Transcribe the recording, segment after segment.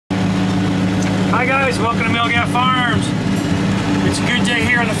Hi guys, welcome to Milgat Farms. It's a good day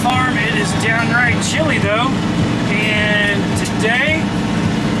here on the farm. It is downright chilly though, and today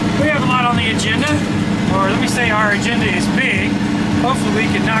we have a lot on the agenda, or let me say our agenda is big. Hopefully we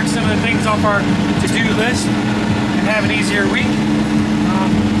can knock some of the things off our to-do list and have an easier week.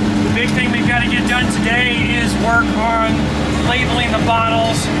 The big thing we've got to get done today is work on labeling the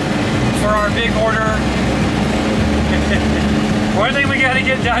bottles for our big order. One thing we got to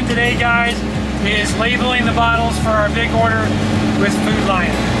get done today, guys, is labeling the bottles for our big order with Food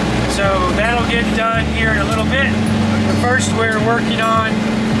Lion. So that'll get done here in a little bit. But first we're working on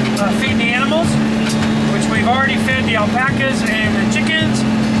feeding the animals, which we've already fed the alpacas and the chickens.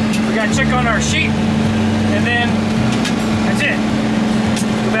 We got to check on our sheep, and then that's it.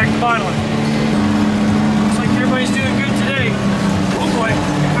 Go back to bottling. Looks like everybody's doing good today. Oh boy,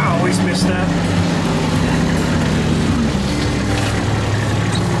 I always miss that.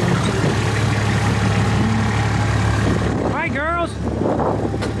 Hi girls,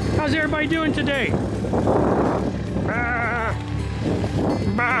 how's everybody doing today? Bah,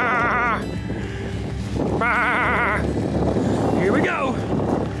 bah, bah. Here we go.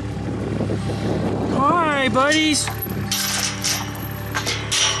 Hi buddies.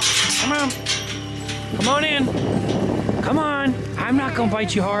 Come on. Come on in. Come on. I'm not gonna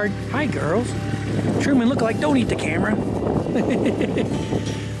bite you hard. Hi girls. Truman, look like don't eat the camera.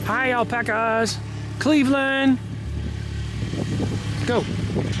 Hi alpacas. Cleveland. Go.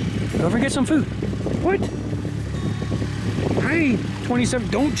 Go over and get some food. What? Hi, 27.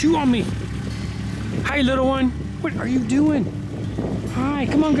 Don't chew on me. Hi, little one. What are you doing? Hi,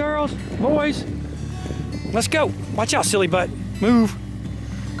 come on, girls, boys. Let's go. Watch out, silly butt. Move.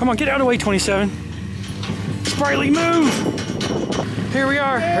 Come on, get out of the way, 27. Sprightly, move. Here we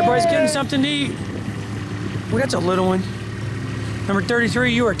are. Everybody's getting something to eat. Well, that's a little one. Number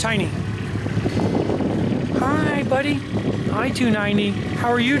 33, you are tiny. Hi, buddy. Hi, 290.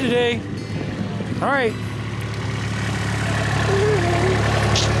 How are you today? All right.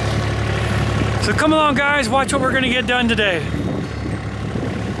 So come along, guys. Watch what we're going to get done today.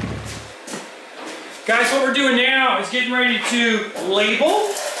 Guys, what we're doing now is getting ready to label.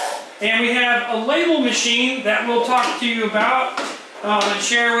 And we have a label machine that we'll talk to you about and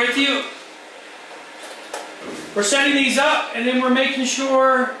share with you. We're setting these up, and then we're making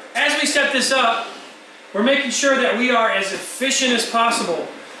sure, as we set this up, we're making sure that we are as efficient as possible.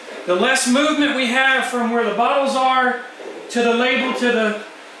 The less movement we have from where the bottles are to the label to the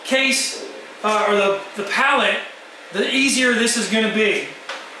case or the pallet, the easier this is going to be.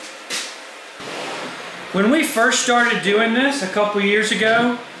 When we first started doing this a couple years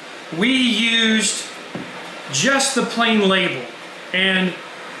ago, we used just the plain label. And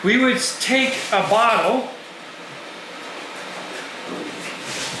we would take a bottle.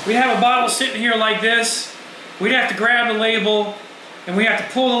 We'd have a bottle sitting here like this. We'd have to grab the label, and we have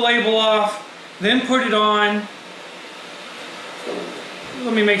to pull the label off, then put it on.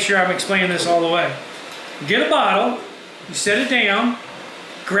 Let me make sure I'm explaining this all the way. You get a bottle, you set it down,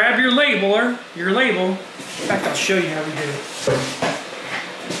 grab your label. In fact, I'll show you how we do it.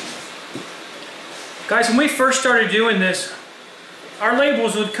 Guys, when we first started doing this, our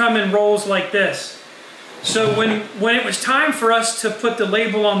labels would come in rolls like this. So when it was time for us to put the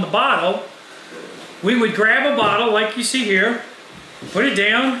label on the bottle, we would grab a bottle like you see here, put it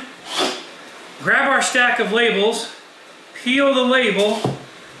down, grab our stack of labels, peel the label,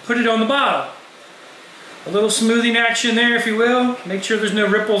 put it on the bottle. A little smoothing action there, if you will. Make sure there's no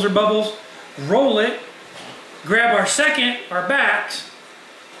ripples or bubbles. Roll it, grab our backs,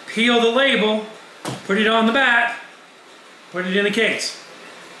 peel the label, put it on the back, put it in the case.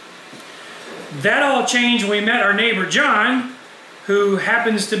 That all changed when we met our neighbor John, who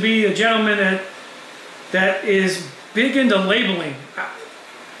happens to be a gentleman that is big into labeling.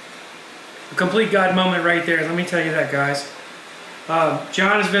 A complete God moment right there, let me tell you that, guys.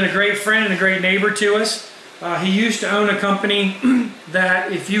 John has been a great friend and a great neighbor to us. He used to own a company that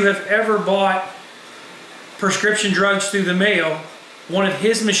if you have ever bought prescription drugs through the mail, one of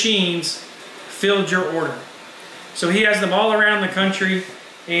his machines filled your order. So he has them all around the country,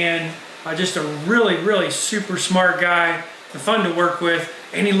 and just a really, really super smart guy and fun to work with,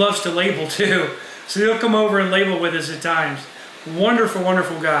 and he loves to label too. So he'll come over and label with us at times. Wonderful,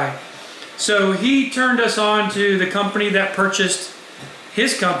 wonderful guy. So he turned us on to the company that purchased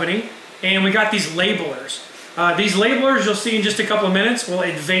his company, and we got these labelers. These labelers, you'll see in just a couple of minutes, will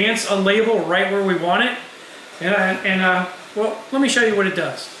advance a label right where we want it. Well, let me show you what it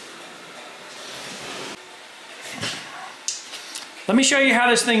does. Let me show you how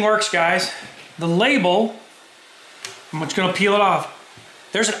this thing works, guys. The label, I'm just going to peel it off.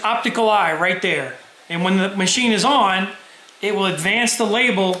 there's an optical eye right there. And when the machine is on, it will advance the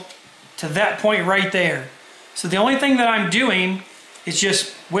label to that point right there. So the only thing that I'm doing is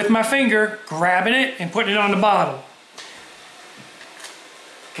just with my finger, grabbing it and putting it on the bottle.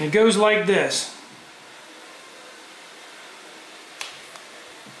 And it goes like this.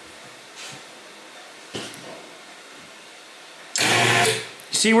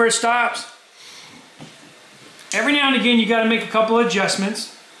 You see where it stops? Every now and again you got to make a couple of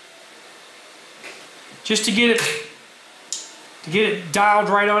adjustments just to get it dialed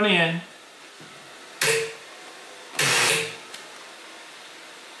right on in.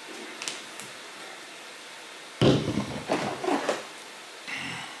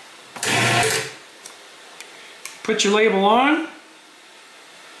 Put your label on.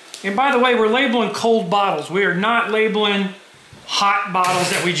 And by the way, we're labeling cold bottles. We are not labeling hot bottles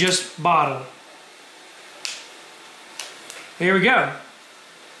that we just bottled. Here we go.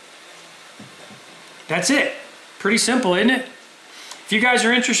 That's it. Pretty simple, isn't it? If you guys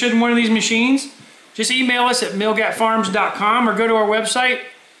are interested in one of these machines, just email us at milgatfarms.com or go to our website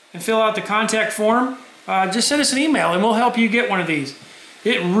and fill out the contact form. Just send us an email and we'll help you get one of these.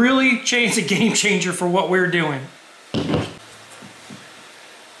 It really changed a game changer for what we're doing.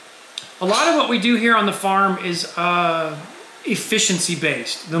 A lot of what we do here on the farm is efficiency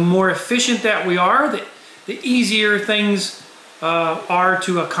based. The more efficient that we are, the easier things are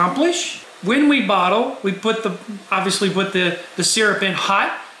to accomplish. When we bottle, we obviously put the syrup in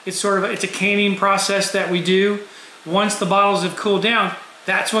hot. It's a canning process that we do. Once the bottles have cooled down,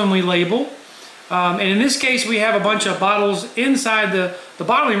 that's when we label. And in this case, we have a bunch of bottles inside the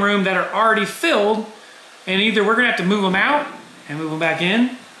bottling room that are already filled, and either we're gonna have to move them out and move them back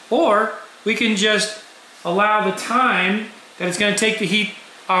in, or we can just allow the time that it's gonna take to heat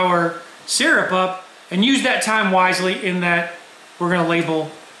our syrup up and use that time wisely in that we're gonna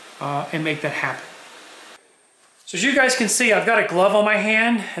label and make that happen. So as you guys can see, I've got a glove on my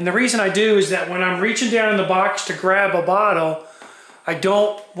hand, and the reason I do is that when I'm reaching down in the box to grab a bottle, I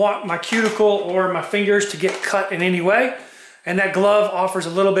don't want my cuticle or my fingers to get cut in any way, and that glove offers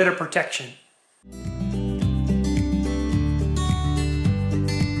a little bit of protection.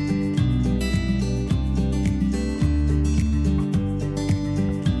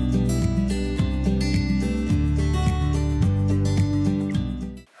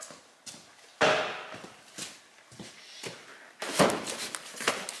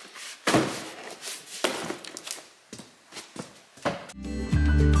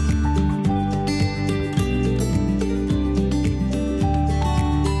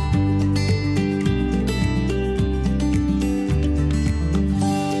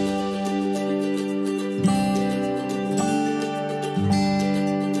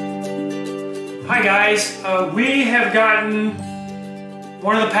 Hi guys, we have gotten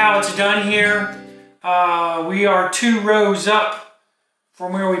one of the pallets done here. We are 2 rows up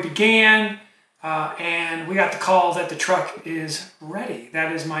from where we began, and we got the call that the truck is ready.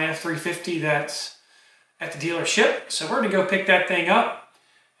 That is my F-350 that's at the dealership. So we're gonna go pick that thing up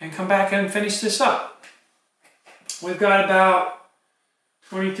and come back and finish this up. We've got about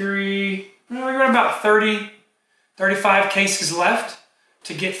 23, we've got about 30, 35 cases left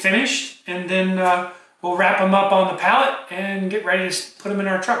to get finished, and then we'll wrap them up on the pallet and get ready to put them in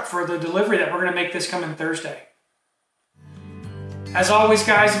our truck for the delivery that we're gonna make this coming Thursday. As always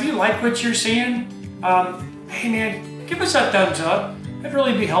guys, if you like what you're seeing, hey man, give us a thumbs up. That'd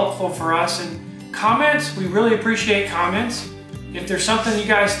really be helpful for us. And comments, we really appreciate comments. If there's something you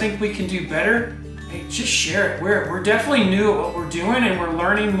guys think we can do better, hey, just share it. We're definitely new at what we're doing, and we're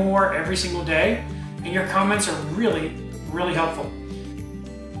learning more every single day, and your comments are really, really helpful.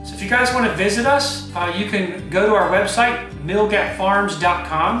 So if you guys want to visit us, you can go to our website,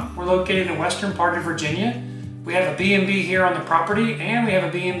 milgatfarms.com. We're located in western part of Virginia. We have a B&B here on the property, and we have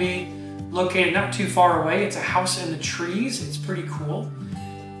a B&B located not too far away. It's a house in the trees. It's pretty cool.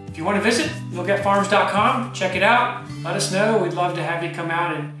 If you want to visit, milgatfarms.com, check it out. Let us know. We'd love to have you come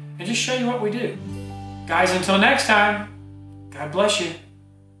out and just show you what we do. Guys, until next time, God bless you.